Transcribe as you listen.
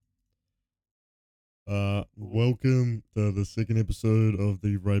Welcome to the second episode of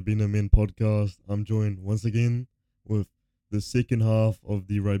the Ribena Men Podcast. I'm joined once again with the second half of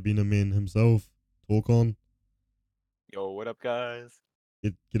the Ribena Men himself, TorCon. Yo, what up, guys?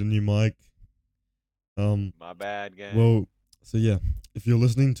 Get a new mic. My bad, gang. Well, so yeah, if you're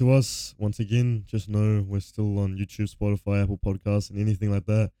listening to us once again, just know we're still on YouTube, Spotify, Apple Podcasts, and anything like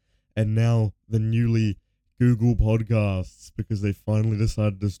that. And now the newly Google Podcasts, because they finally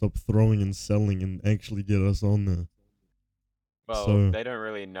decided to stop throwing and selling and actually get us on there. Well, So they don't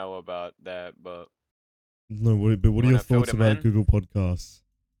really know about that, but no, but what are You your wanna fill thoughts them about in? Google Podcasts?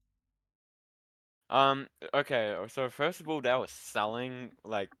 Okay. So first of all, they were selling,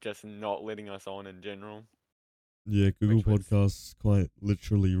 like, just not letting us on in general, Yeah, Google which was Podcasts quite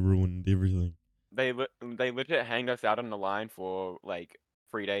literally ruined everything. they legit hanged us out on the line for like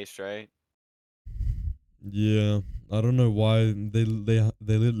 3 days straight. Yeah, I don't know why they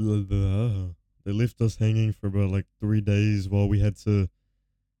left us hanging for about like 3 days while we had to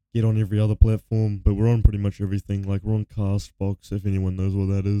get on every other platform, but we're on pretty much everything. Like we're on Castbox, if anyone knows what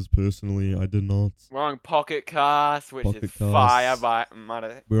that is. Personally, I did not. We're on Pocket Cast, which is Pocket fire Casts. by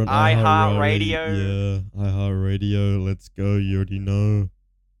We're on iHeartRadio. iHeartRadio. Yeah, iHeartRadio. Let's go. You already know.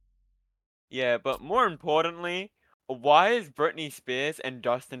 Yeah, but more importantly, why is Britney Spears and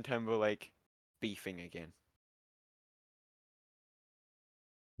Justin Timberlake beefing again?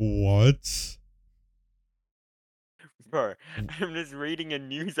 What? Bro, I'm just reading a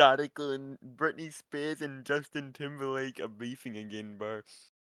news article and Britney Spears and Justin Timberlake are beefing again, bro.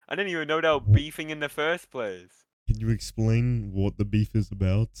 I didn't even know they were Wh- beefing in the first place. Can you explain what the beef is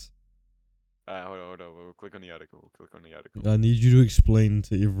about? Hold on. We'll click on the article. Click on the article. I need you to explain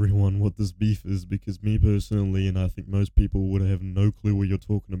to everyone what this beef is, because me personally, and I think most people would have no clue what you're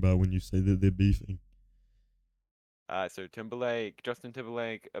talking about when you say that they're beefing. So Justin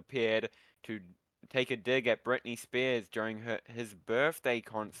Timberlake appeared to take a dig at Britney Spears during his birthday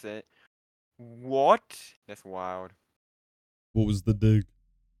concert. What? That's wild. What was the dig?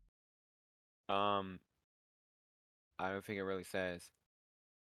 Um, I don't think it really says.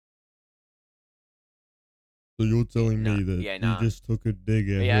 So you're telling no, me that yeah, he nah. just took a dig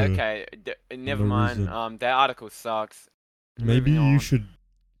at Yeah, her okay. for Never no mind. reason? That article sucks. Maybe Moving you on. should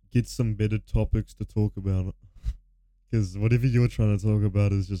get some better topics to talk about. Because whatever you're trying to talk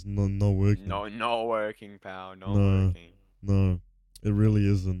about is just not working. No, not working, pal. Not No, working. no, it really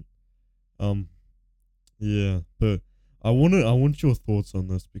isn't. Um, yeah, but I want your thoughts on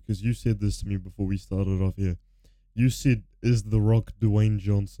this, because you said this to me before we started off here. You said, "Is The Rock Dwayne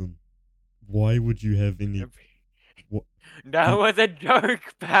Johnson?" Why would you have any? What? That was a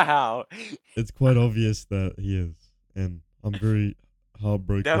joke, pal. It's quite obvious that he is, and I'm very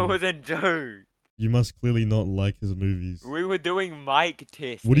heartbroken. That was a joke. You must clearly not like his movies. We were doing mic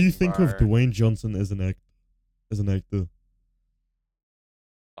testing. What do you think bro. of Dwayne Johnson as an actor?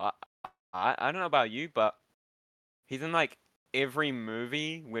 I don't know about you, but he's in like every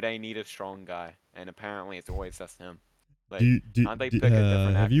movie where they need a strong guy, and apparently it's always just him. Like, can't they pick a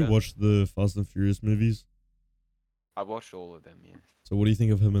different have you actor? watched the Fast and Furious movies? I watched all of them. Yeah. So what do you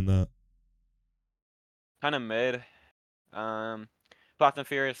think of him in that? Kind of mid. Fast and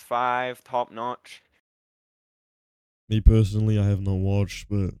Furious 5, top notch. Me personally, I have not watched,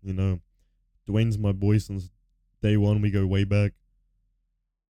 but you know, Dwayne's my boy since day one. We go way back.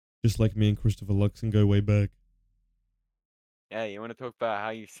 Just like me and Christopher Luxon go way back. Yeah, you want to talk about how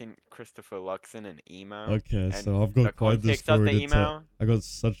you sent Christopher Luxon an email? Okay, And so I've the got quite the context of story the to tell. email? I got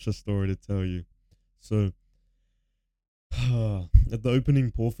such a story to tell you. So, at the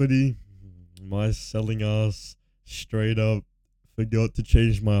opening Powhiri, my selling ass straight up forgot to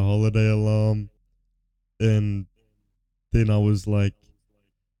change my holiday alarm, and then I was like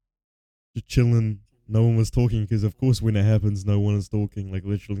just chilling. No one was talking, because of course when it happens, no one is talking, like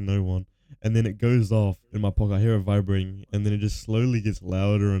literally no one. And then it goes off in my pocket. I hear it vibrating, and then it just slowly gets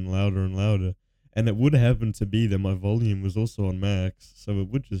louder and louder and louder. And it would happen to be that my volume was also on max, so it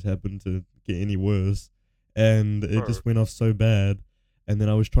would just happen to get any worse. And it just went off so bad. And then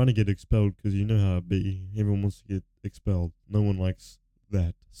I was trying to get expelled, because you know how it be. Everyone wants to get expelled. No one likes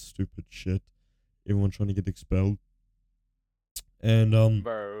that stupid shit. Everyone trying to get expelled. And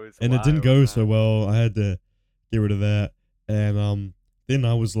Bro, it's and it didn't wild, go man. so well. I had to get rid of that. And then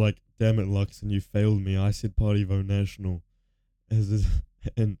I was like, damn it, Lux, and you failed me. I said party vote national.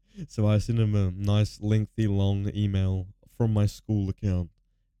 And so I sent him a nice, lengthy, long email from my school account.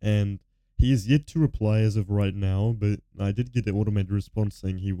 And he is yet to reply as of right now, but I did get an automated response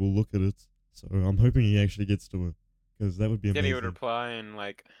saying he will look at it. So I'm hoping he actually gets to it, because that would be Said amazing. he would reply in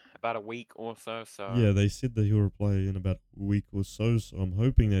like about a week or so. Yeah, they said that he'll reply in about a week or so, so I'm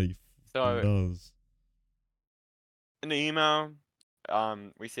hoping that he So does. in the email,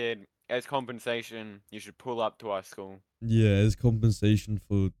 we said as compensation, you should pull up to our school. Yeah, as compensation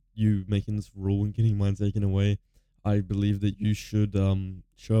for you making this rule and getting mine taken away, I believe that you should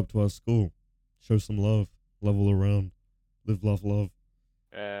show up to our school, show some love, love all around, live, laugh, love.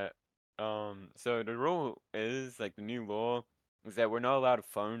 Uh, so the rule is like the new law is that we're not allowed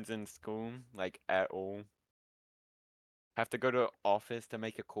phones in school, like at all. Have to go to office to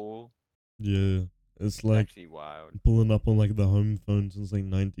make a call. Yeah, it's It's like actually wild. pulling up on like the home phone since like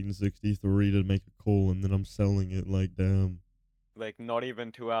 1963 to make a call, and then I'm selling it like damn. Like not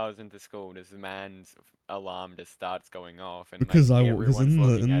even 2 hours into school, this man's alarm just starts going off, and like Because everyone's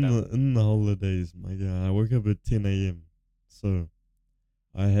looking at him. in the holidays, my God, I woke up at 10 a.m. So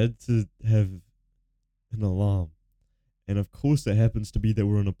I had to have an alarm. And of course, it happens to be that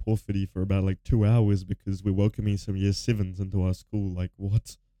we're on a Powhiri for about like 2 hours because we're welcoming some year sevens into our school. Like,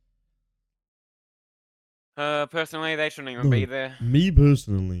 what? Personally, they shouldn't even be No, there. me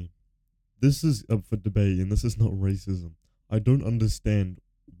personally, this is up for debate and this is not racism. I don't understand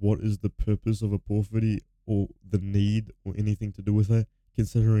what is the purpose of a Powhiri or the need or anything to do with it,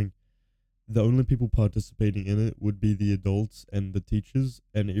 considering the only people participating in it would be the adults and the teachers,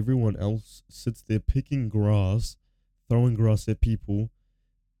 and everyone else sits there picking grass, throwing grass at people,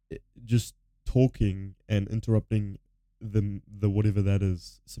 just talking and interrupting the whatever that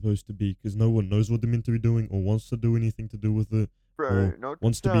is supposed to be, because no one knows what they're meant to be doing or wants to do anything to do with it Bro, or not to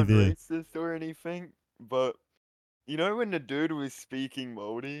wants to be sound there. racist or anything, but you know when the dude was speaking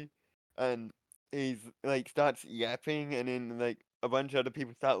Māori and he's like starts yapping and then like a bunch of other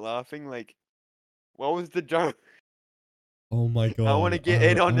people start laughing, like what was the joke? Oh my I want God, to get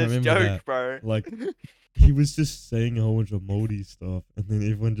in on I this remember that. joke, bro. Like, he was just saying a whole bunch of Māori stuff, and then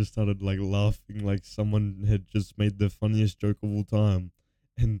everyone just started like laughing, like someone had just made the funniest joke of all time,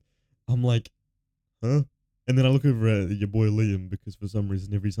 and I'm like, huh? And then I look over at your boy Liam because for some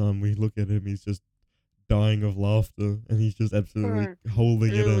reason every time we look at him, he's just dying of laughter, and he's just absolutely Bro,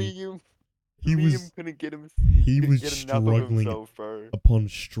 holding it in. Liam, He Liam was couldn't he was get enough of struggling himself, bro. upon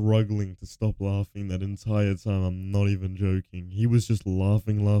struggling to stop laughing that entire time. I'm not even joking. He was just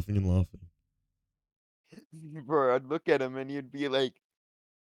laughing, laughing, and laughing. Bro, I'd look at him and he'd be like,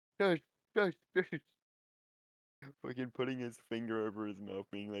 shush, shush, shush. Fucking putting his finger over his mouth,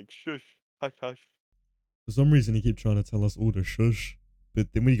 being like, shush, hush, hush. For some reason, he kept trying to tell us all to shush,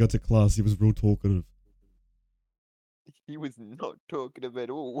 but then when he got to class, he was real talkative. He was not talkative at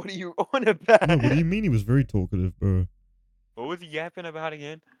all. What are you on No, what do you about? mean he was very talkative, bro? What was he yapping about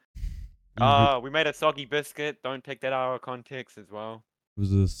again? He was We made a soggy biscuit. Don't take that out of context as well. it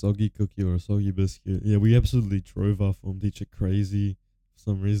was a soggy cookie or a soggy biscuit. Yeah, we absolutely drove our form teacher crazy for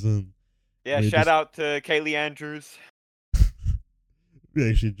some reason. Yeah, We shout just out to Kaylee Andrews. we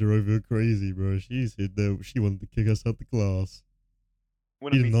actually drove her crazy, bro. She said that she wanted to kick us out the class. He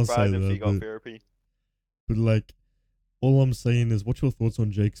Wouldn't did be not say surprised if she that, got therapy. but like, all I'm saying is, what's your thoughts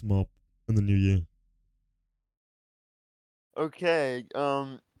on Jake's mop in the new year? Okay,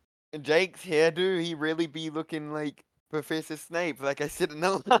 Jake's hairdo, he really be looking like Professor Snape, like I said in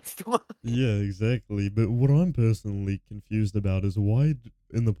the last one. Yeah, exactly. But what I'm personally confused about is why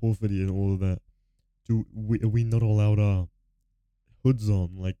in the Porphyry and all of that are we not allowed our hoods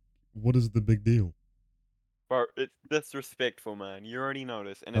on? Like, what is the big deal? Bro, it's disrespectful, man. You already know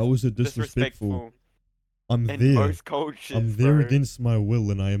this, and it's How is it disrespectful? disrespectful I'm in there. most cultures, I'm there bro. against my will,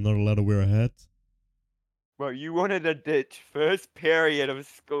 and I am not allowed to wear a hat. Bro, you wanted to ditch first period of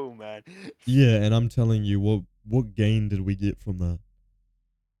school, man. Yeah, and I'm telling you, what gain did we get from that?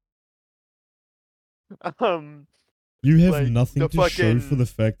 Um, You have like nothing the to show for the fucking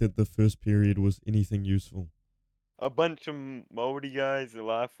fact that the first period was anything useful. a bunch of Māori guys are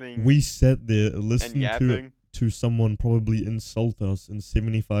laughing We sat there and listening yapping. to someone probably insult us in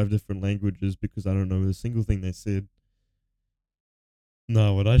 75 different languages because I don't know a single thing they said.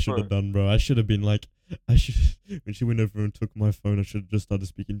 No, what I should have Bro, done, bro, I should have been like, I should, when she went over and took my phone, I should have just started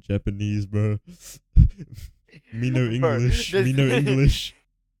speaking Japanese, bro. Me no bro, English, me just no English.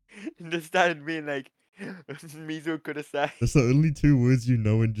 just started being like Mizu kudasai. That's the only two words you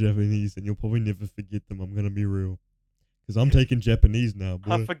know in Japanese, and you'll probably never forget them. I'm gonna be real. Because I'm taking Japanese now,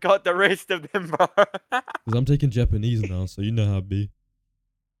 I boy. forgot the rest of them, bro. Because I'm taking Japanese now, so you know how it be.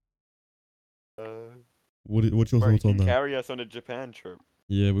 uh, What's your bro, you thoughts on can that? carry us on a Japan trip.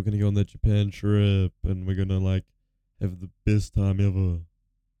 Yeah, we're gonna go on that Japan trip, and we're gonna like have the best time ever.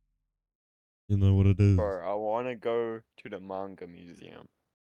 You know what it is. Bro, I want to go to the manga museum.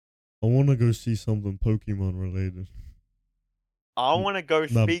 I want to go see something Pokemon related. I want to go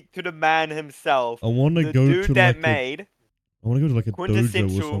Nah, speak to the man himself, I want to the go to dude that like a, made I want to go to like a dojo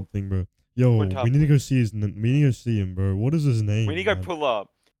or quintessential. something, bro. Yo, we need to Quintuplet. go see his. We need to go see him, bro. What is his name? We need to go man? pull up.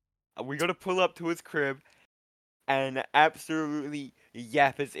 We gotta pull up to his crib and absolutely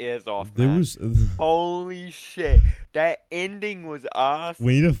yap his ears off, There man. was. Holy shit. That ending was awesome.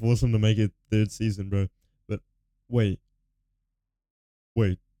 We need to force him to make it third season, bro. But wait.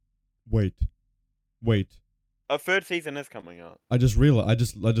 A third season is coming out. I just realized.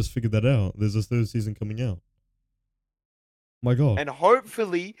 I just figured that out. There's a third season coming out. My God. And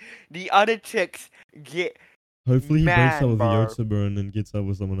hopefully the other chicks get Hopefully he breaks up man, with bro. Yotsuba and then gets up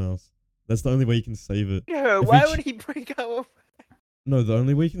with someone else. That's the only way you can save it. No, If why he would he break up with... No, the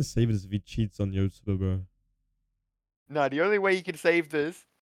only way you can save it is if he cheats on Yotsuba, bro. No, the only way he can save this,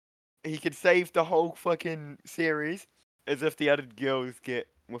 he can save the whole fucking series, is if the other girls get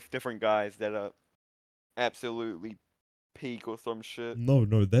with different guys that are absolutely peak or some shit. No,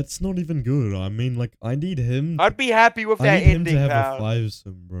 that's not even good. I mean, like, I need him. I'd be happy with I that need him ending, to have pal. a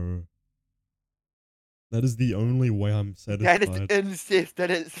fivesome, bro. That is the only way I'm That is satisfied. insist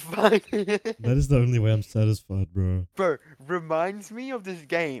that it's fine. That is the only way I'm satisfied, bro. Bro, reminds me of this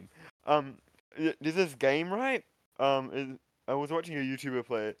game. There's this game, right? I was watching a YouTuber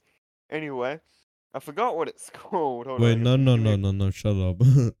play it. Anyway, I forgot what it's called. Hold Wait, on. no, shut up.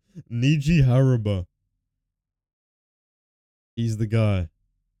 Niji Haraba. He's the guy.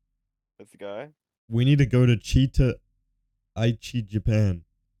 That's the guy. We need to go to Cheetah Aichi, Japan.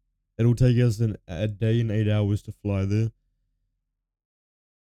 It'll take us a day and 8 hours to fly there.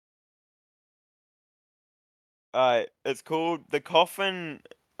 It's called The Coffin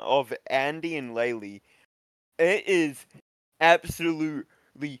of Andy and Laylee. It is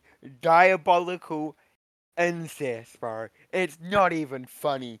absolutely diabolical incest, bro. It's not even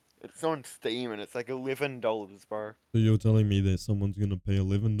funny. It's on Steam and it's like $11, bro. So you're telling me that someone's gonna pay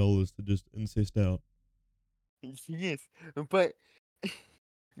 $11 to just incest out? Yes, but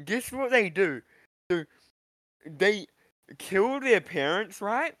guess what they do? So they kill their parents,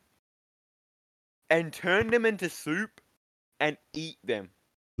 right? And turn them into soup and eat them.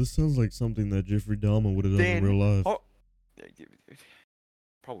 This sounds like something that Jeffrey Dahmer would have done in Then, real life. oh,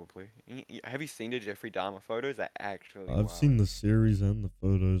 probably. Have you seen the Jeffrey Dahmer photos? They're actually I've wild. seen the series and the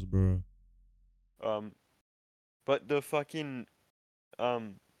photos, bro. But the fucking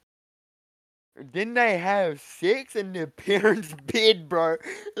then they have sex in their parents' bed, bro.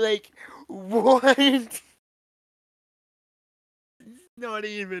 Like, what? It's not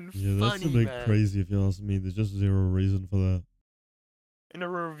even Yeah, that's funny, a bit man. crazy if you ask me. There's just zero reason for that. And the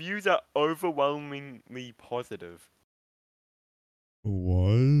reviews are overwhelmingly positive.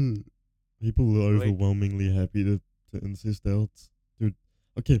 What? People are Like- overwhelmingly happy to incest out, dude.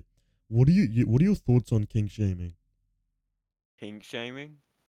 Okay, what are your thoughts on kink shaming? Kink shaming?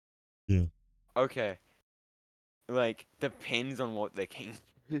 Yeah. Okay. Like, depends on what the kink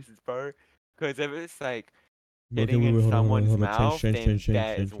is, bro. Because if it's like getting in someone's mouth, then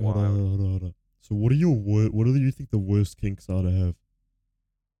that is Hold wild. on. So what are what do you think the worst kinks are to have?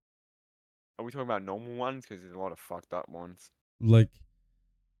 Are we talking about normal ones? Because there's a lot of fucked up ones. Like,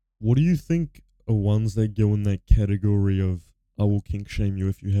 what do you think are ones that go in that category of I will kink shame you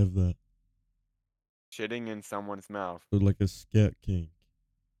if you have that? Shitting in someone's mouth. So like a scat kink.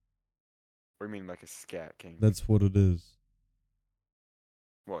 What do you mean, like a scat kink? That's what it is.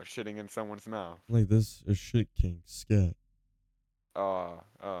 What, shitting in someone's mouth? Like this a shit kink, scat. You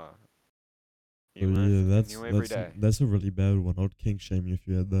So learn yeah, something new every day. that's a really bad one. I'd kink shame you if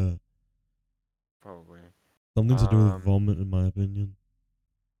you had that. Probably. Something to do with vomit, in my opinion.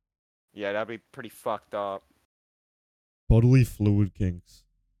 Yeah, that'd be pretty fucked up. Bodily fluid kinks.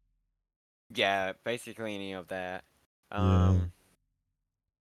 Yeah, basically any of that. Yeah.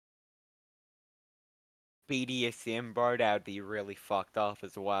 BDSM, bro, that'd be really fucked up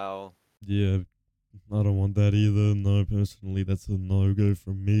as well. Yeah, I don't want that either. No, personally, that's a no-go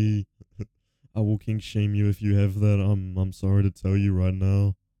from me. I will kink shame you if you have that. I'm sorry to tell you right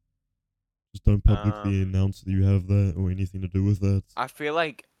now. Just don't publicly announce that you have that or anything to do with that. I feel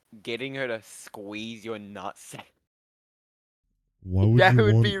like getting her to squeeze your nuts. Why would That you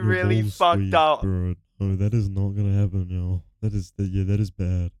would want be your really balls fucked squeezed, up. bro? No, that is not gonna happen, yo. That is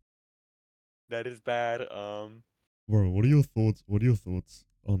bad. That is bad. Bro, what are your thoughts? What are your thoughts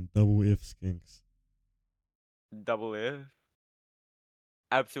on double F skinks? Double F.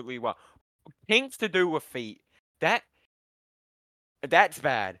 Absolutely wild. Kinks to do with feet. That's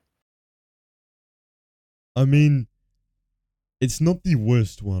bad. I mean, it's not the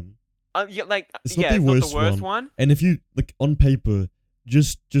worst one. Yeah, like It's yeah, not the it's worst, not the worst one. And if you like on paper,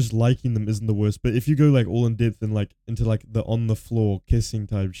 just liking them isn't the worst. But if you go like all in depth and like into like the on the floor kissing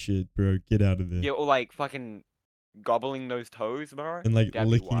type shit, bro, get out of there. Yeah, or like fucking gobbling those toes, bro. and like That'd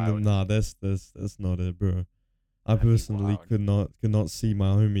be licking them. wild. Nah, that's not it, bro. I That'd be personally wild. could not see my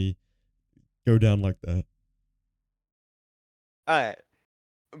homie go down like that. Alright,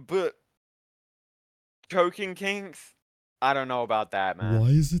 but choking kinks, I don't know about that, man. Why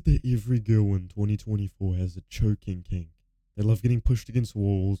is it that every girl in 2024 has a choking kink? They love getting pushed against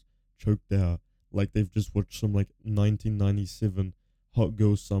walls, choked out, like they've just watched some like 1997 hot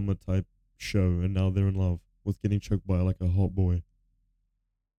girl summer type show, and now they're in love with getting choked by like a hot boy.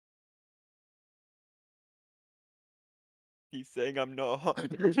 He's saying I'm not hot.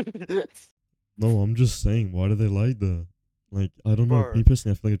 No, I'm just saying, why do they like that? Like, I don't know. Bro, Me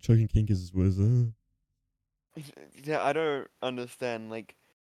personally, I feel like a choking kink is yeah, I don't understand. Like,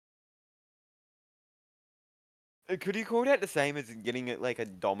 could you call that the same as getting it like a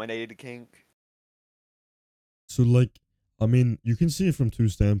dominated kink? so like, I mean, you can see it from two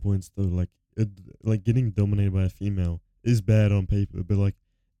standpoints though. Like getting dominated by a female is bad on paper, but like,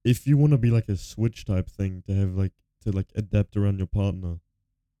 if you want to be like a switch type thing to have like to like adapt around your partner,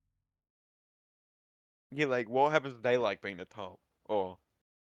 Yeah, like what happens if they like being the top, or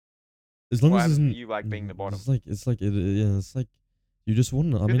as long what as it happens if isn't, you like being the bottom? yeah, it's like you just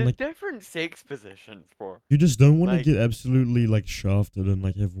want to. I Because mean, there's like different sex positions, bro. you just don't want to Like get absolutely like shafted and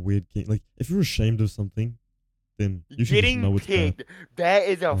like have weird kink. Like if you're ashamed of something, then you should just getting know it's bad. picked, that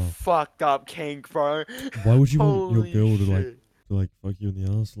is a Oh. fucked up kink, bro. Why would you want your Holy girl shit. to like fuck you in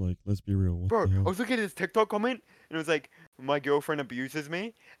the ass? Like, let's be real. What Bro, the I hell? was looking at this TikTok comment, and it was like, my girlfriend abuses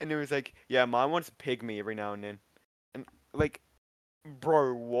me, and it was like, yeah, mine wants to pig me every now and then. And, like,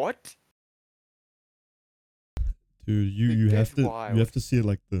 bro, what? Dude, Like, that's you have wild. to see it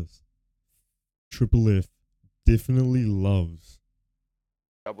like this. Triple F definitely loves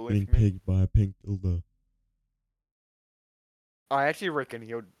Double getting if you mean? pegged by a pink dildo. I actually reckon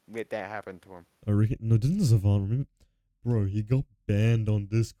he'll let that happen to him. I reckon. No, didn't Savant remember? Bro, he got banned on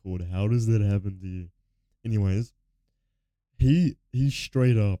Discord. How does that happen to you? Anyways, he he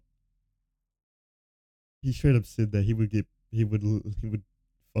straight up said that he would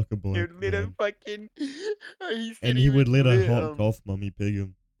fuck a black He'd let him man, fucking. He said and he he would would let a let hot goth mummy peg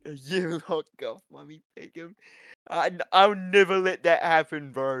him. you hot girl, mommy, take him. I'll never let that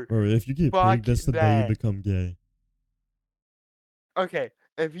happen, bro. Bro, if you get Fuck pegged, that's the day you that. become gay. Okay,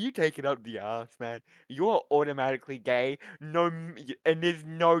 if you take it up the ass, man, you're automatically gay. No, and there's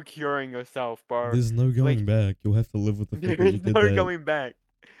no curing yourself, bro. There's no going Like back. You'll have to live with the fact there that you is did no that. going back.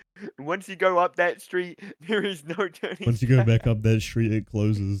 Once you go up that street, there is no turning Once you go back back. up that street, it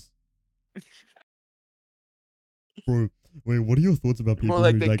closes. Bro, wait, what are your thoughts about More people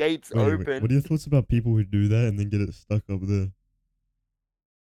like who the like gates wait, what open. are your thoughts about people who do that and then get it stuck up there?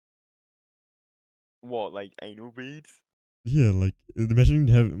 What, like anal beads? Yeah, like imagine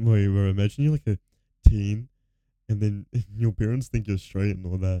you're like a teen and then your parents think you're straight and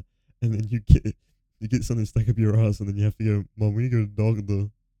all that, and then you get something stuck up your ass and then you have to go, Mom, we need to go to the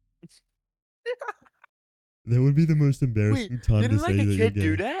doctor. That would be the most Wait, embarrassing time to didn't like say a that you're kid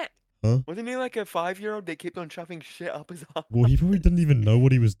do gay. that? Huh? Wasn't he like a 5-year-old that kept on shoving shit up his ass? Well, he probably didn't even know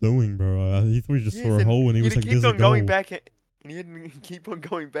what he was doing, bro. He thought he just saw Yes, a and hole and he he had was to like, keep there's a on going goal. back, and he had to keep on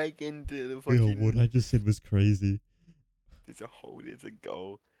going back into the Yo, what I fucking. just said was crazy. There's a hole. There's a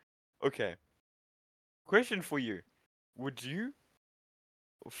goal. Okay. Question for you: would you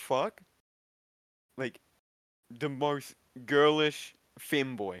fuck like the most girlish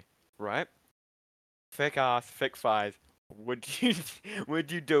femboy, right? Thick ass, thick thighs. Would you?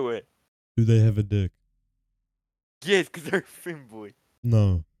 Would you do it? Do they have a dick? Yes, because they're femboy.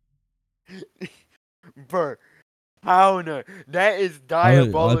 No. Bro, how no? That is I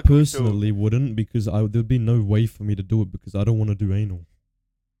diabolical too. personally wouldn't because there'd be no way for me to do it because I don't want to do anal.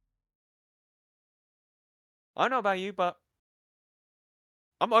 I don't know about you, but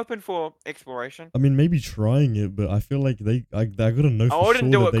I'm open for exploration. I mean, maybe trying it, but I feel like I gotta know I for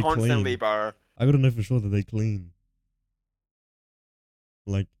wouldn't sure do that it they constantly, clean. bro. I gotta know for sure that they clean.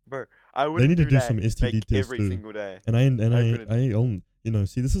 Like Bro, I they need wouldn't to do do that some STD like tests every too. single day. I couldn't. I own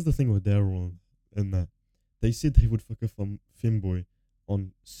see this is the thing with Daryl and that they said they would fuck a femboy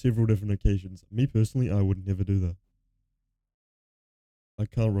on several different occasions. Me personally, I would never do that. I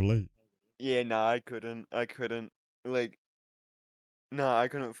can't relate. Yeah, nah, I couldn't. I couldn't. Like, nah, I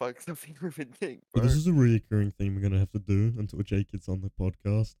couldn't fuck something with a dick, So this bro. is a recurring thing we're gonna have to do until Jake gets on the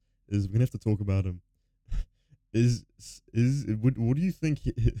podcast. Is we're gonna have to talk about him. Is would what do you think?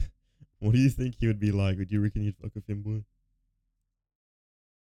 What do you think he would be like? Would you reckon he'd fuck a femboy?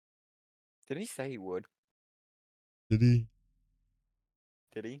 Did he say he would? Did he?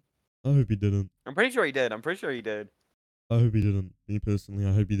 Did he? I hope he didn't. I'm pretty sure he did. I'm pretty sure he did. I hope he didn't. Me personally,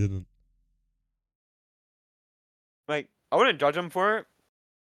 I hope he didn't. Like, I wouldn't judge him for it,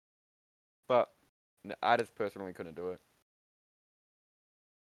 but I just personally couldn't do it.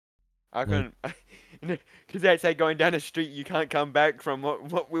 I Like, couldn't, because they say going down the street you can't come back from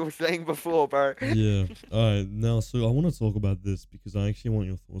what we were saying before, bro. yeah. All right. Now, so I want to talk about this because I actually want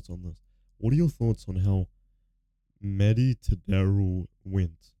your thoughts on this. What are your thoughts on how Maddie to Daryl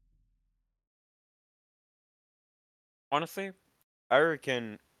went? Honestly, I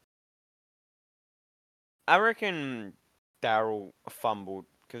reckon, I reckon Daryl fumbled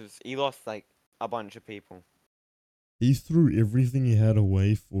because he lost like a bunch of people. He threw everything he had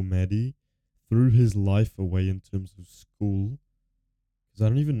away for Maddie, threw his life away in terms of school. Because I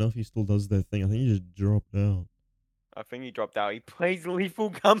don't even know if he still does that thing. I think he just dropped out. I think he dropped out. He plays Lethal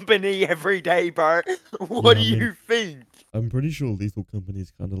Company every day, bro. What Yeah, do I mean, you think? I'm pretty sure Lethal Company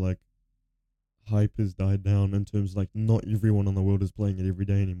is kind of like hype has died down in terms of like not everyone in the world is playing it every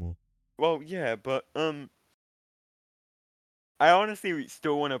day anymore. Well, yeah, but I honestly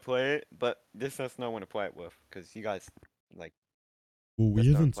still want to play it, but there's just no one to play it with because you guys like Well, we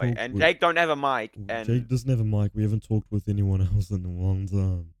just don't haven't play. talked And with Jake don't have a mic, Jake and doesn't have a mic. We haven't talked with anyone else in a long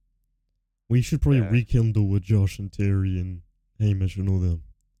time. We should probably yeah, rekindle with Josh and Terry and Hamish and all them.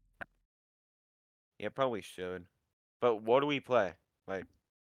 yeah, probably should. But what do we play? Like,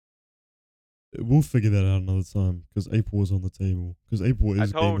 We'll figure that out another time because April was on the table. Because April I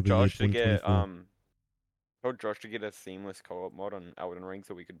is Game told of the Year Josh to get 2024. a seamless co-op mod on Elden Ring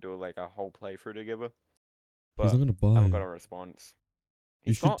so we could do like a whole playthrough together. He's not But gonna I buy haven't got it. a response.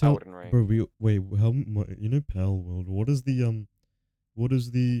 You He's should got tell, Elden Ring. bro. We wait. How you know Pal World? What is the? What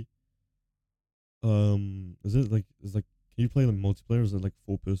is the? Is it like? Is like? Can you play like multiplayer? Or is it like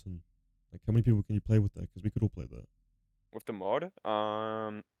 4 person? Like how many people can you play with that? Because we could all play that. With the mod?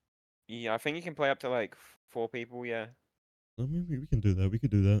 Yeah, I think you can play up to like 4 people, yeah. I mean, we can do that. We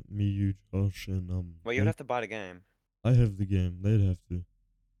could do that. Me, you, Josh, and Well, you'd Jake. have to buy the game. I have the game. They'd have to.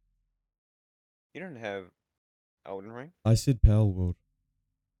 You don't have Elden Ring? I said Pal World.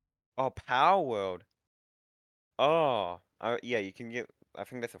 Oh, Power World. Oh, yeah, you can get. I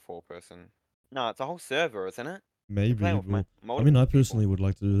think that's a 4 person. No, it's a whole server, isn't it? You're Maybe. playing with Well, I mean, multiple I people. personally would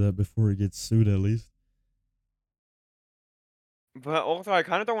like to do that before it gets sued, at least. But also, I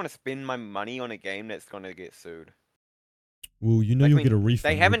kind of don't want to spend my money on a game that's gonna get sued. Well, you know Like, I you'll get mean, a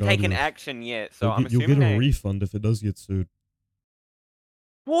they refund haven't taken regardless. action yet, so I'm You'll get assuming a they. refund if it does get sued.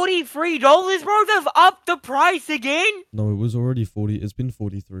 $43, bro. They've upped the price again. No, it was already 40. It's been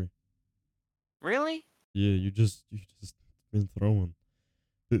 43. Really? Yeah, you just been throwing.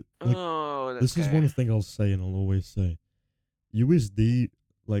 Like Oh, this is okay. one thing I'll say and I'll always say. USD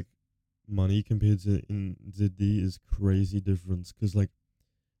like money compared to NZD is crazy difference because like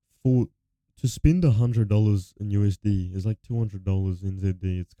for to spend $100 in USD is like $200 in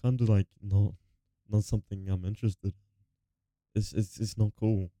ZD. It's kind of like not something I'm interested. It's not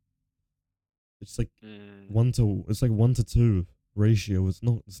cool. It's like Mm. it's like 1 to 2 ratio. It's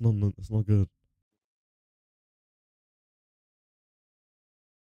not good.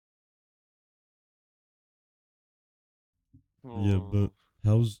 Yeah, but Oh.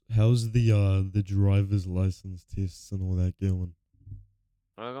 how's the driver's license tests and all that going?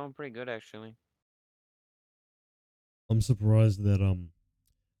 Well, going pretty good actually. I'm surprised that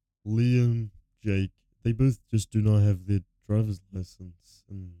Liam, Jake, they both just do not have their driver's license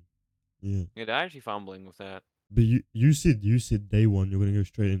and yeah. Yeah, they're actually fumbling with that. But you said day one you're gonna go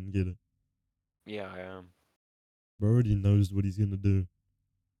straight in and get it. Yeah, I am. Bro already knows what he's gonna do.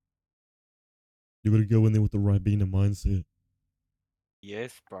 You gotta go in there with the Ribena mindset.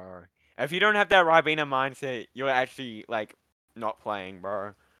 Yes, bro. If you don't have that Ribena mindset, you're actually like not playing,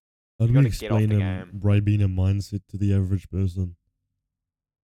 bro. How You do we gotta get off explain the a game. Ribena mindset to the average person?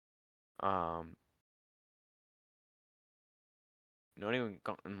 Um, not even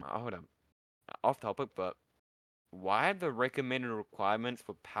hold up. Off topic, but why are the recommended requirements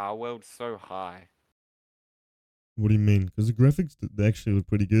for Power World so high? What do you mean? Because the graphics they actually look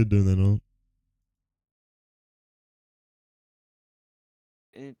pretty good, don't they not?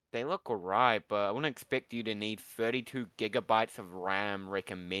 They look alright, but I wouldn't expect you to need 32 gigabytes of RAM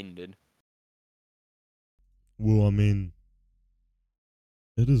recommended. Well, I mean,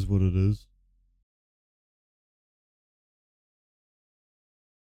 it is what it is.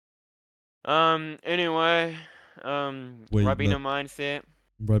 Anyway, Wait, Ribena no, mindset.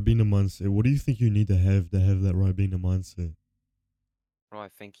 Ribena mindset. What do you think you need to have that Ribena mindset? What do I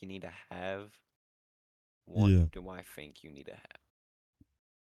think you need to have? What Yeah. do I think you need to have?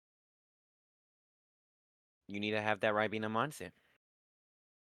 You need to have that Ribena mindset.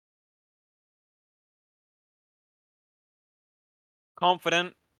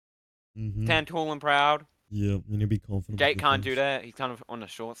 Confident, Mm-hmm. stand tall and proud. Yeah, you need to be confident with Jake your can't do things. that. He's kind of on the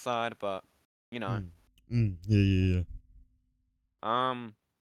short side, but you know, Yeah, yeah, yeah. um,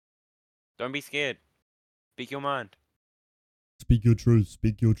 don't be scared. Speak your mind, Speak your truth.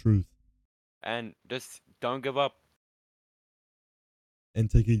 Speak your truth. and just don't give up. And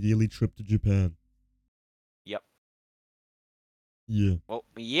take a yearly trip to Japan. Yep. Yeah. Well,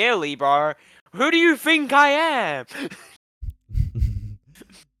 yearly, bro. Who do you think I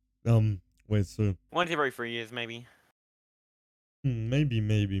am? Wait, so Once every 3 years, maybe. maybe.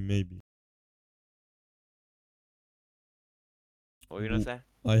 What were you gonna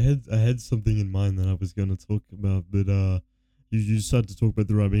Well, say? I had something in mind that I was gonna talk about, but you started to talk about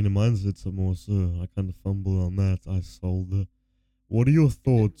the Ribena Mindset some more, so I kind of fumbled on that. I sold it. What are your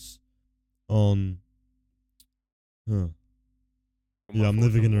thoughts on? Huh? What my Yeah, I'm thoughts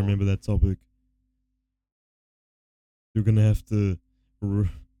never on gonna what? remember that topic. You're gonna have to, you're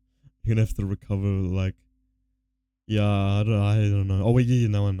gonna have to recover. Like, yeah, I don't know. Oh wait, yeah,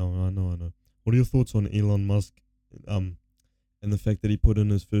 no, I know. What are your thoughts on Elon Musk, and the fact that he put in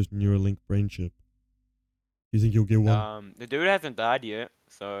his first Neuralink brain chip? Do you think you'll get one? The dude hasn't died yet,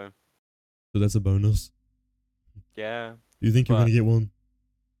 so So that's a bonus. yeah. Do you think you're gonna But get one?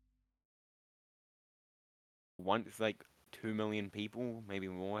 once like 2 million people, maybe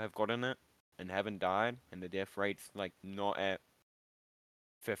more, have gotten it and haven't died, and the death rate's like not at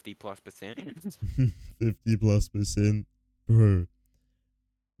 50+%. 50+%, bro.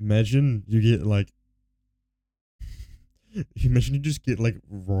 Imagine you get like, imagine you just get like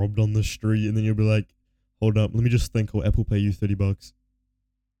robbed on the street, and then you'll be like, hold up, let me just think. I'll Apple pay you $30.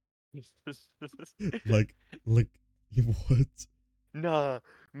 Like, like, what? Nah,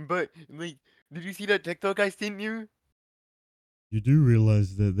 but like, did you see that TikTok I sent you? You do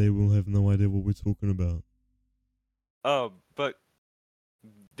realize that they will have no idea what we're talking about. Oh, but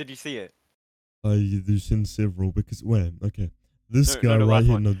did you see it? I do send several because wait, okay, this No, no, guy the right last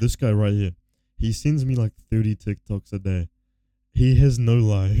here, one. no, this guy right here, he sends me like 30 TikToks a day. He has no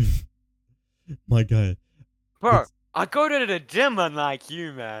life, my guy. Bro, It's I go to the gym unlike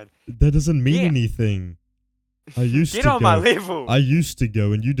you, man. that doesn't mean Get anything. I used get to on my go. level. I used to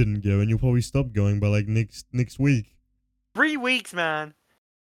go, and you didn't go, and you'll probably stop going by like next week. 3 weeks, man.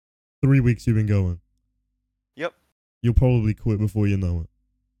 3 weeks you've been going. Yep. You'll probably quit before you know it.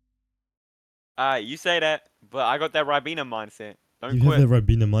 You say that, but I got that Ribena mindset. Don't You have quit. that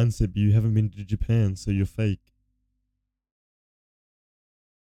Ribena mindset, but you haven't been to Japan, so you're fake.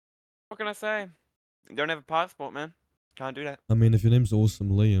 What can I say? Don't have a passport, man. Can't do that. I mean, if your name's Awesome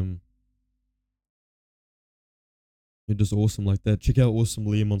Liam, you're just awesome like that. Check out Awesome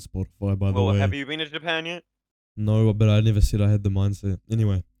Liam on Spotify, by the Well, have way. you been to Japan yet? No, but I never said I had the mindset.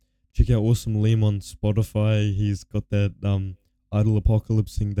 Anyway, check out Awesome Liam on Spotify. He's got that Idol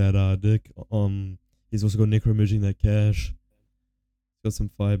Apocalypsing that dick. He's also got Necromerging that cash. Got some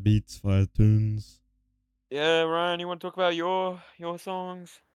fire beats, fire tunes. Yeah, Ryan. You want to talk about your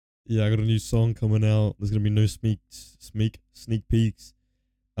songs? Yeah, I got a new song coming out. There's gonna be no sneak peeks.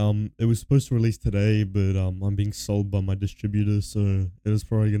 It was supposed to release today, but I'm being sold by my distributor, so it is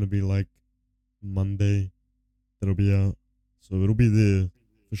probably gonna be like Monday that'll be out. So it'll be there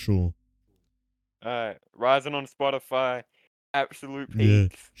for sure. Alright, Reizan on Spotify. Absolute Yeah,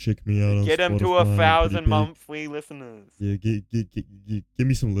 peaks. check me out on Get him to Spotify. I'm pretty 1,000 big. monthly listeners. Yeah, give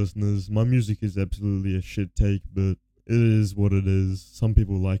me some listeners. My music is absolutely a shit take, but it is what it is. Some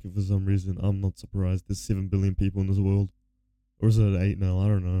people like it for some reason. I'm not surprised. There's 7 billion people in this world. Or is it 8 now? I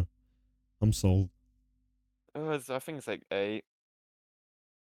don't know. I'm sold. I think it's like 8.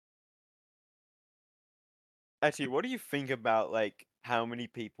 Actually, what do you think about like how many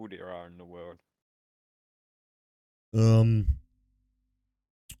people there are in the world? Um,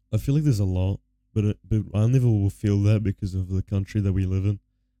 I feel like there's a lot, but I never will feel that because of the country that we live in.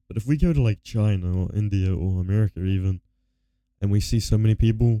 But if we go to like China or India or America even, and we see so many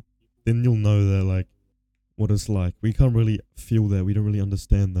people, then you'll know that like what it's like. We can't really feel that. We don't really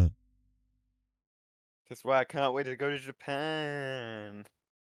understand that. That's why I can't wait to go to Japan.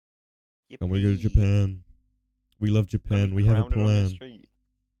 And we go to Yippee. Japan. We love Gonna be Japan. We have a grounded on the plan. street.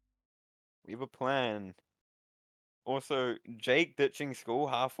 We have a plan. Also, Jake ditching school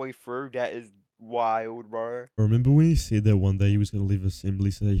halfway through, that is wild, bro. Remember when he said that one day he was gonna leave assembly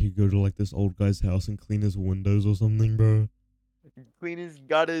so that he could go to like this old guy's house and clean his windows or something, bro? Clean his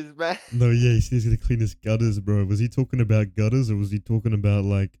gutters, man. No, yeah, he said he's gonna clean his gutters, bro. Was he talking about gutters or was he talking about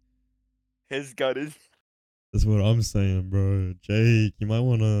like? His gutters. That's what I'm saying, bro. Jake, you might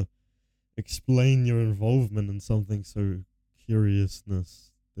wanna explain your involvement in something so curiousness.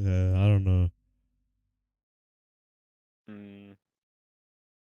 Yeah, I don't know. Mm.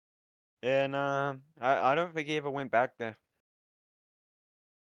 And I don't think he ever went back there.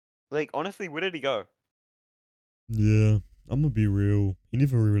 Like, honestly, where did he go? Yeah, I'm gonna be real. He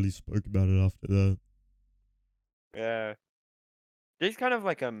never really spoke about it after that. Yeah. He's kind of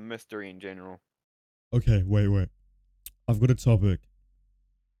like a mystery in general. Okay, wait. I've got a topic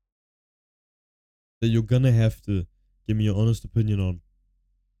that you're gonna have to give me your honest opinion on.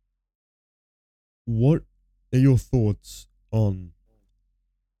 What are your thoughts on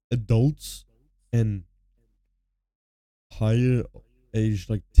adults and higher age,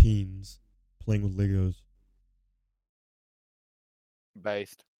 like teens, playing with Legos?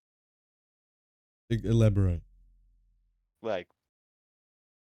 Based. Elaborate. Like,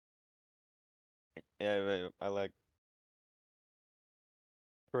 yeah, I like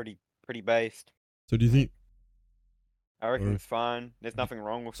pretty based. So do you Like, think? I reckon Or it's fine. There's nothing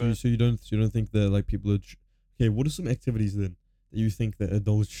wrong with so you it. so you don't think that like people are okay? What are some activities then that you think that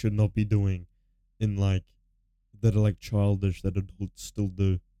adults should not be doing in like that are like childish that adults still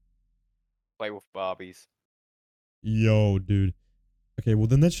do? Play with Barbies. Yo, dude. Okay, well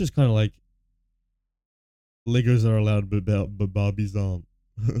then that's just kind of like Legos are allowed, but Barbies aren't.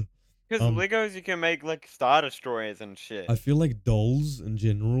 Because um, Legos, you can make like Star Destroyers and I shit. feel like dolls in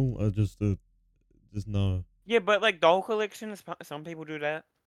general are just no. Yeah, but like doll collections, some people do that.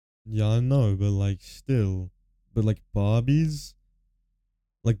 Yeah, I know, but like still, but like Barbies,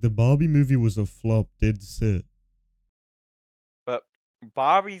 like the Barbie movie was a flop, dead set. But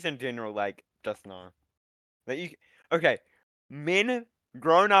Barbies in general, like, just no. Like you, okay, men,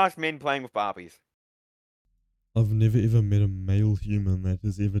 grown ass men playing with Barbies. I've never ever met a male human that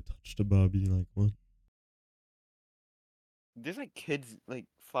has ever touched a Barbie. Like what? There's like kids, like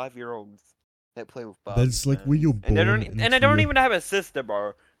 5-year-olds that play with That's Barbies, like where man. you're And they born don't, and they into don't your. even have a sister,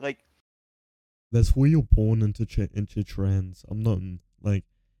 bro. Like, That's where you're born into into trans. I'm not like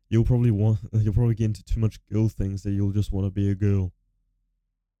you'll probably get into too much girl things that you'll just want to be a girl.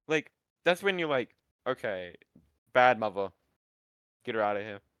 like that's when you're like, okay, bad mother, get her out of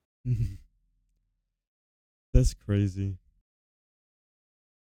here. That's crazy.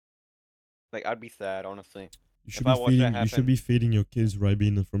 Like, I'd be sad, honestly, You if should I be watched that feeding. You should happen. be feeding your kids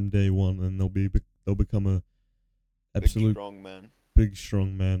Ribena from day one, and they'll become a Big absolute strong man. big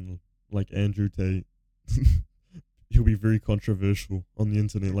strong man like Andrew Tate. He'll be very controversial on the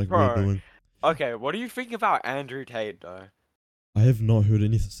internet, like we're Bro, doing. okay, what do you think about Andrew Tate though? I have not heard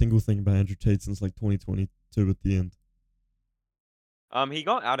any single thing about Andrew Tate since like 2022 at the end. He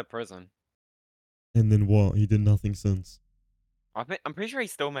got out of prison. And then what? He did nothing since. I'm pretty sure he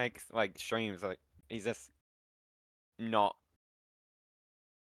still makes like streams. Like, he's just not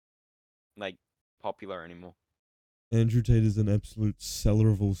like popular anymore. Andrew Tate is an absolute seller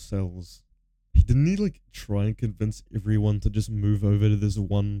of all sells. He didn't he like try and convince everyone to just move over to this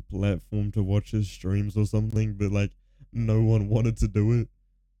one platform to watch his streams or something, but like no one wanted to do it.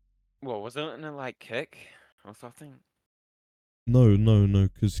 Well, wasn't it like Kick or something? No,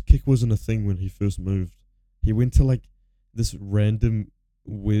 because Kick wasn't a thing when he first moved. He went to like this random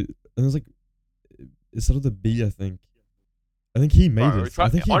weird, and it was like it started with a B, I think. I think he made Bro, it. I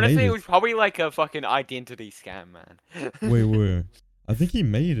think he made honestly, it it. was probably like a fucking identity scam, Wait, man. wait. I think he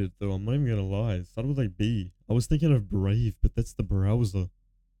made it though. I'm not even gonna lie. It started with like B. I was thinking of Brave, but that's the browser.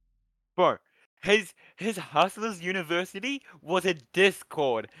 Bro, his Hustlers University was a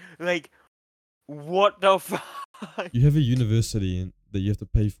Discord. Like, what the fuck? You have a university that you have to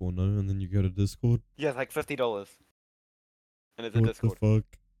pay for, no? And then you go to Discord. Yeah, it's like $50, and it's a What the Discord. fuck?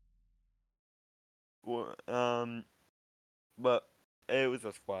 Well, but it was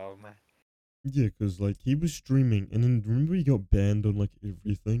just wild, man. Yeah, cause like he was streaming, and then remember he got banned on like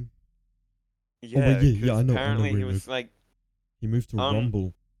everything. Oh wait, Yeah, yeah. because I know apparently where he he was moved. like, He moved to um,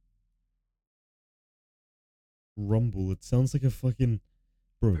 Rumble. Rumble. It sounds like a fucking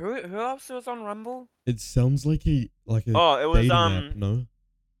bro. who else was on Rumble? It sounds like a Oh, it was dating app, no?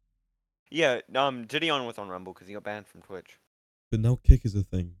 yeah, Gideon was on Rumble because he got banned from Twitch. But now Kick is a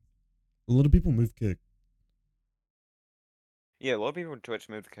thing. A lot of people move Kick. Yeah, a lot of people on Twitch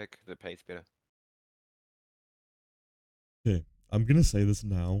moved to Kick because it pays better. Okay, I'm gonna say this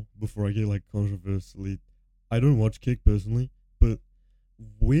now before I get like controversially. I don't watch Kick personally, but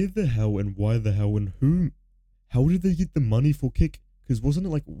where the hell and why the hell and who? How did they get the money for Kick? Because wasn't it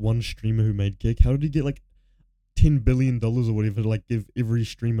like one streamer who made Kick? How did he get like $10 billion or whatever to like give every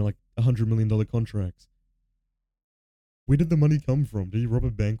streamer like $100 million contracts? Where did the money come from? Did he rob a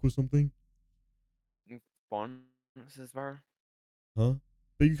bank or something? Sponsors, bro. Huh?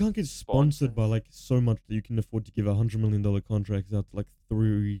 But you can't get sponsored by Sponsors. like so much that you can afford to give $100 million contracts out to like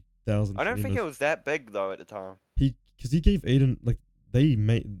 3,000 I don't think streamers. it was that big though at the time. Because he gave Aiden like they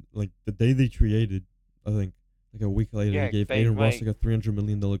made like the day they created, I think like a week later they Yeah, gave they Aiden Ross like like a $300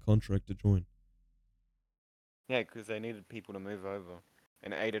 million contract to join. yeah, because they needed people to move over,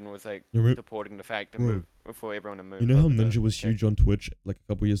 and Aiden was like You remember, supporting the fact to bro? move for everyone to You move know how over to Ninja was Texas. huge on Twitch like a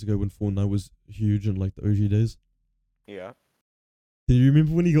couple years ago when Fortnite was huge in like the OG days? Yeah. Do you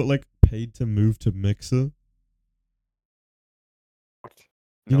remember when he got like paid to move to Mixer? What?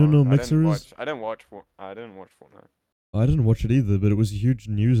 You don't know No, what Mixer is? I didn't watch Fortnite. I didn't watch it either, but it was huge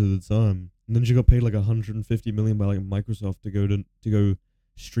news at the time. Ninja got paid like 150 million by like Microsoft to go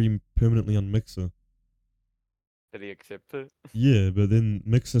stream permanently on Mixer. Did he accept it? Yeah, but then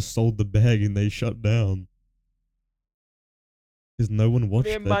Mixer sold the bag and they shut down because no one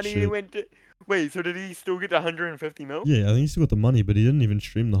Their watched that money shit. went to. Wait, so did he still get 150 mil? Yeah, I think he still got the money, but he didn't even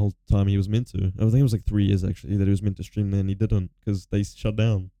stream the whole time he was meant to. I think it was like 3 years actually that he was meant to stream, and he didn't because they shut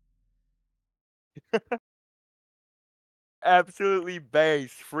down. Absolutely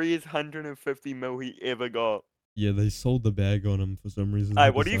base. Freest 150 mil he ever got. Yeah, they sold the bag on him for some reason. They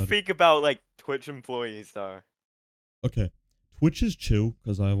Alright, what do you decided. think about like Twitch employees though? Okay, Twitch is chill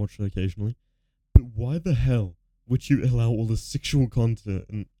because I watch it occasionally, but why the hell would you allow all the sexual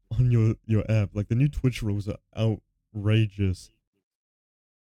content on your app? Like the new Twitch rules are outrageous.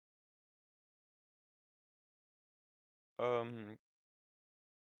 Um,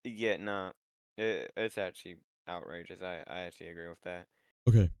 yeah, nah. It's actually outrageous. I actually agree with that.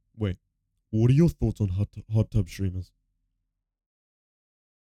 Okay, wait. What are your thoughts on hot tub streamers?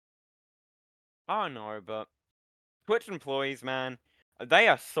 I don't know, but Twitch employees, man, they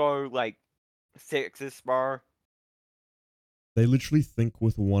are so like sexist, bro. They literally think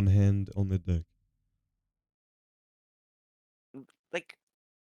with one hand on their dick. Like,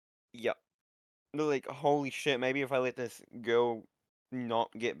 yeah. They're like, holy shit, maybe if I let this girl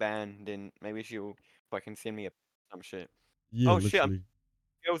not get banned, then maybe she'll fucking send me some shit. Yeah, Oh shit, literally.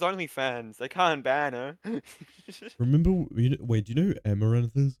 it was only fans. They can't ban her. Remember? Wait, do you know who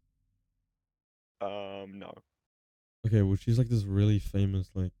Amaranth is? No. Okay, well, she's like this really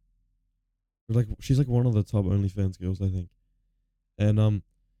famous, like she's like one of the top OnlyFans girls, I think. And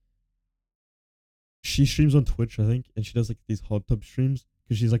she streams on Twitch, I think, and she does like these hot tub streams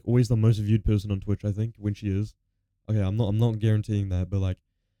because she's like always the most viewed person on Twitch, I think, when she is. Okay, I'm not guaranteeing that, but like,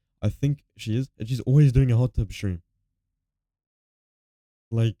 I think she is, and she's always doing a hot tub stream.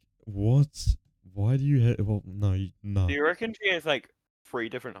 Like, what? Why do you have? Well, no, Do nah. you reckon she has like 3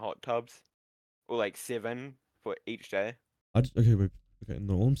 different hot tubs? Or like 7 for each day? Okay, wait. Okay,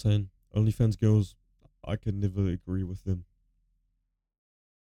 no, all I'm saying, OnlyFans girls, I could never agree with them.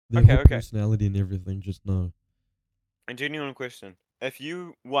 Their Okay, whole okay. personality and everything, just no. A genuine question. If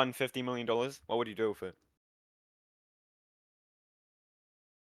you won $50 million, what would you do with it?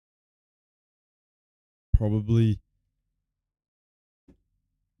 Probably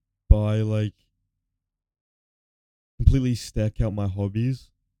buy like completely stack out my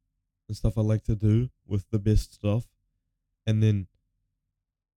hobbies and stuff I like to do with the best stuff, and then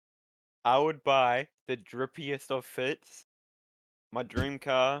I would buy the drippiest of fits, my dream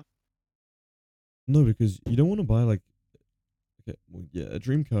car. no, because you don't want to buy like okay, well, yeah, a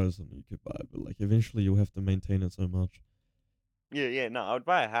dream car is something you could buy, but like eventually you'll have to maintain it so much, Yeah, no, I would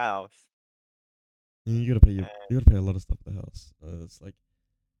buy a house. and you gotta pay a lot of stuff at the house. It's like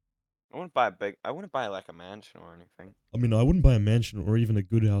I wouldn't buy like a mansion or anything. I mean, I wouldn't buy a mansion or even a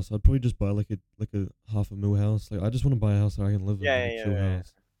good house. I'd probably just buy like a half a mil house. Like I just want to buy a house that I can live in, Yeah, like a yeah, chill yeah.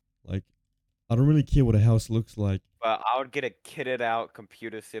 house. Like I don't really care what a house looks like. But I would get a kitted out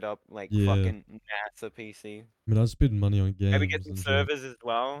computer setup, like Yeah, fucking NASA PC. I mean, I'd spend money on Maybe get games some and shit. servers as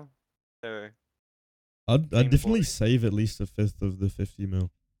well. So I'd team definitely voice. save at least a fifth of the 50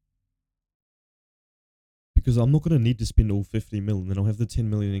 mil because I'm not gonna need to spend all 50 mil, and then I'll have the 10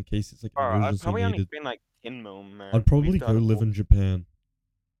 million in case it's like Bro, I'd emergency probably only needed. spend like 10 mil, I'd man. We've probably go done live all. in Japan,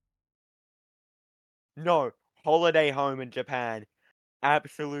 No, holiday home in Japan.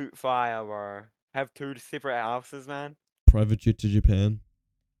 Absolute fire, bro. Have 2 separate houses, man. private jet to Japan.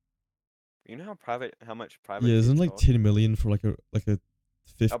 You know how much Yeah, private isn't jets like cost? 10 million for like a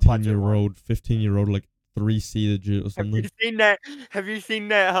A budget one. 15-year-old like 3-seater jet or Have you something? seen that? Have you seen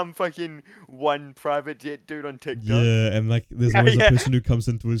that fucking one private jet dude on TikTok? Yeah, and like there's Yeah, always a yeah. person who comes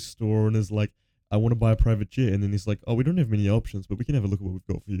into his store and is like, I want to buy a private jet, and then he's like, oh, we don't have many options, but we can have a look at what we've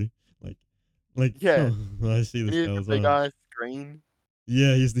got for you. Like Yeah. come I see And this he has guy all the the big time. ass screen.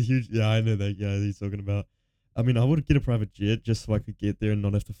 Yeah, he's the huge. Yeah, I know that guy that he's talking about. I mean, I would get a private jet just so I could get there and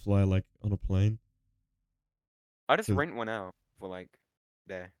not have to fly like on a plane. I just 'Cause- rent one out for like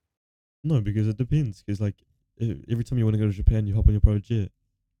there. no, because it depends. Because like every time you want to go to Japan, you hop on your private jet.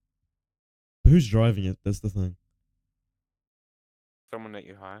 But who's driving it? That's the thing. Someone that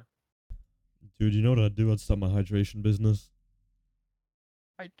you hire. Dude, you know what I'd do? I'd start my hydration business.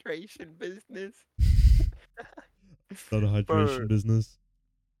 Hydration business. Start a Bro, hydration business.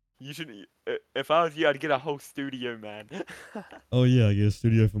 you should. If I was you, I'd get a whole studio, man. Oh yeah, I get a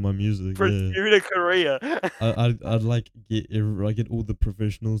studio for my music. Yeah, Pursue a career. I'd like I get all the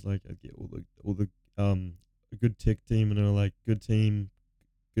professionals. Like I'd get all the a good tech team and like good team,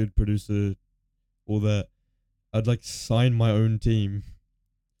 good producer, all that. I'd like sign my own team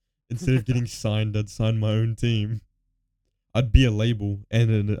instead of getting signed. I'd sign my own team. I'd be a label and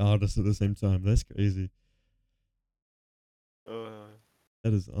an artist at the same time. That's crazy.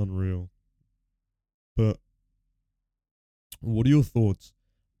 That is unreal. But what are your thoughts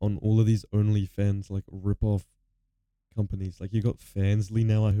on all of these OnlyFans like rip-off companies? Like you got Fansly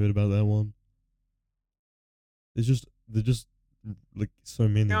now. I heard about that one. They're just like so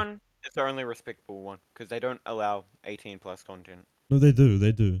many. It's the only respectable one because they don't allow 18 plus content. No, they do.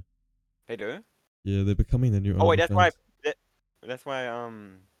 They do. They do? Yeah, they're becoming the new Oh wait, OnlyFans. that's why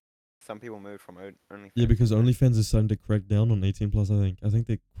some people moved from OnlyFans. Yeah, because from there. OnlyFans is starting to crack down on 18 plus. I think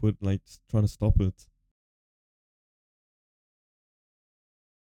they quit like trying to stop it.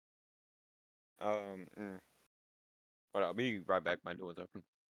 But I'll be right back. My door's open.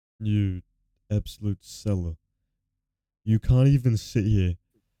 You absolute seller. You can't even sit here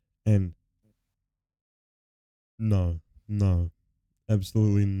and no,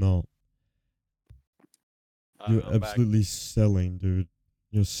 absolutely not. You're I'm back. absolutely selling, dude.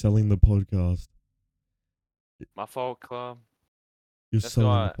 You're selling the podcast. My fault, club. You're Let's go.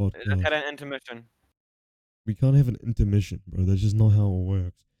 selling the Let's podcast. had an intermission. We can't have an intermission, bro. That's just not how it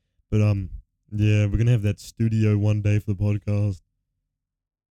works. But yeah, we're gonna have that studio one day for the podcast.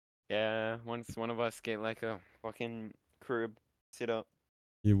 Yeah, once one of us get like a fucking crib set up.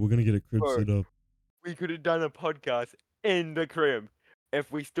 Yeah, we're gonna get a crib Bro, set up. we could have done a podcast in the crib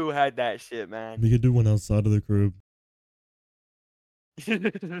if we still had that shit, man. We could do one outside of the crib.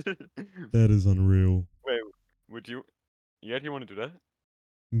 That is unreal. Wait, would you? You actually want to do that?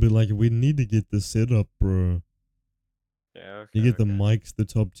 But like, we need to get the setup, bro. Yeah, okay. You get the mics, the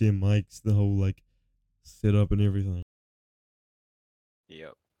top tier mics, the whole like setup and everything.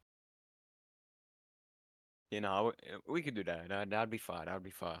 Yep. You know, we could do that. That'd be fine. That'd be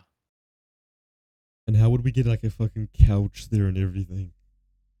fine. And how would we get like a fucking couch there and everything?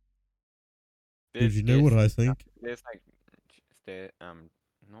 Dude, you know what I think? There's like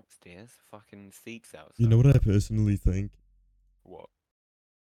not stairs, fucking seats outside. You know what I personally think? What?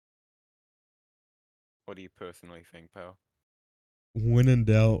 What do you personally think, pal? When in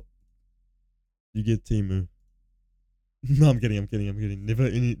doubt, you get Timu. No, I'm kidding.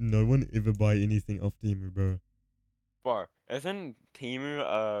 No one ever buy anything off Timu, bro. Bro, isn't Timu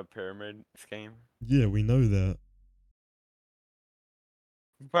a pyramid scheme? Yeah, we know that.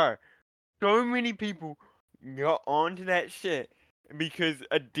 Bro, so many people got onto that shit because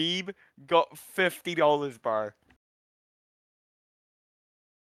Adib got $50, bro.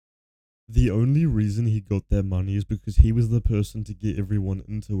 The only reason he got that money is because he was the person to get everyone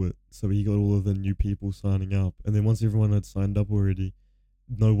into it. So he got all of the new people signing up. And then once everyone had signed up already,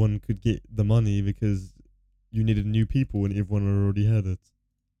 no one could get the money because you needed new people and everyone already had it.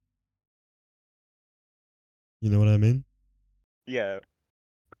 You know what I mean? Yeah.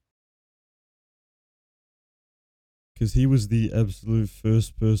 Because he was the absolute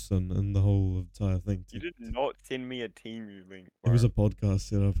first person in the whole entire thing. You did not send me a Timu link, It bro. was a podcast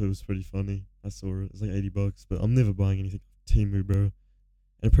setup. It was pretty funny. I saw it. It was like $80, but I'm never buying anything from Timu, bro. And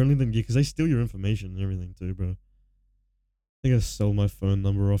apparently then, yeah, because they steal your information and everything too, bro. I think I sell my phone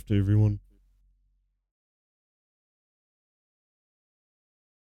number off to everyone.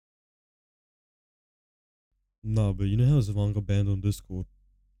 No, but you know how Zavon got banned on Discord?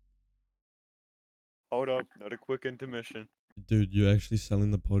 Hold up, not a quick intermission. Dude, you're actually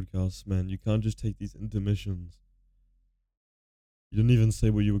selling the podcast, man. You can't just take these intermissions. You didn't even say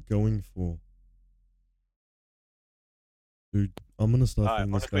what you were going for. Dude, I'm gonna start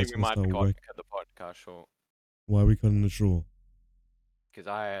thinking this honestly, guy's we gonna might start cut whack. the podcast short Why are we cutting it short? because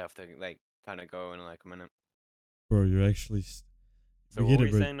I have to like kind of go in like a minute. Bro, you're actually... So we what get were it,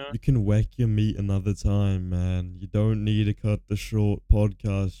 you bro. saying now? You can whack your meat another time, man. You don't need to cut the short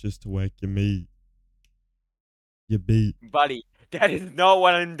podcast just to whack your meat. Your beat. Buddy, that is not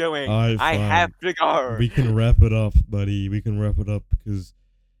what I'm doing. Alright, I fine. have to go. We can wrap it up, buddy. We can wrap it up because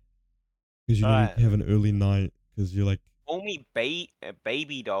you know you have an early night because you're like... Call me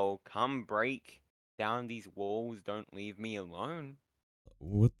baby doll. Come break down these walls. Don't leave me alone.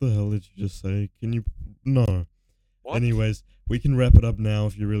 What the hell did you just say? Can you... No. What? Anyways, we can wrap it up now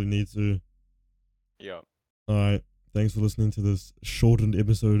if you really need to. Yeah. Alright. Thanks for listening to this shortened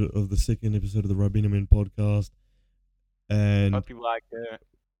episode of the second episode of the Ribena Men Podcast. And Hope you like it.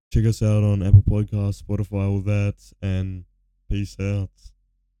 check us out on Apple Podcasts, Spotify, all that. And peace out.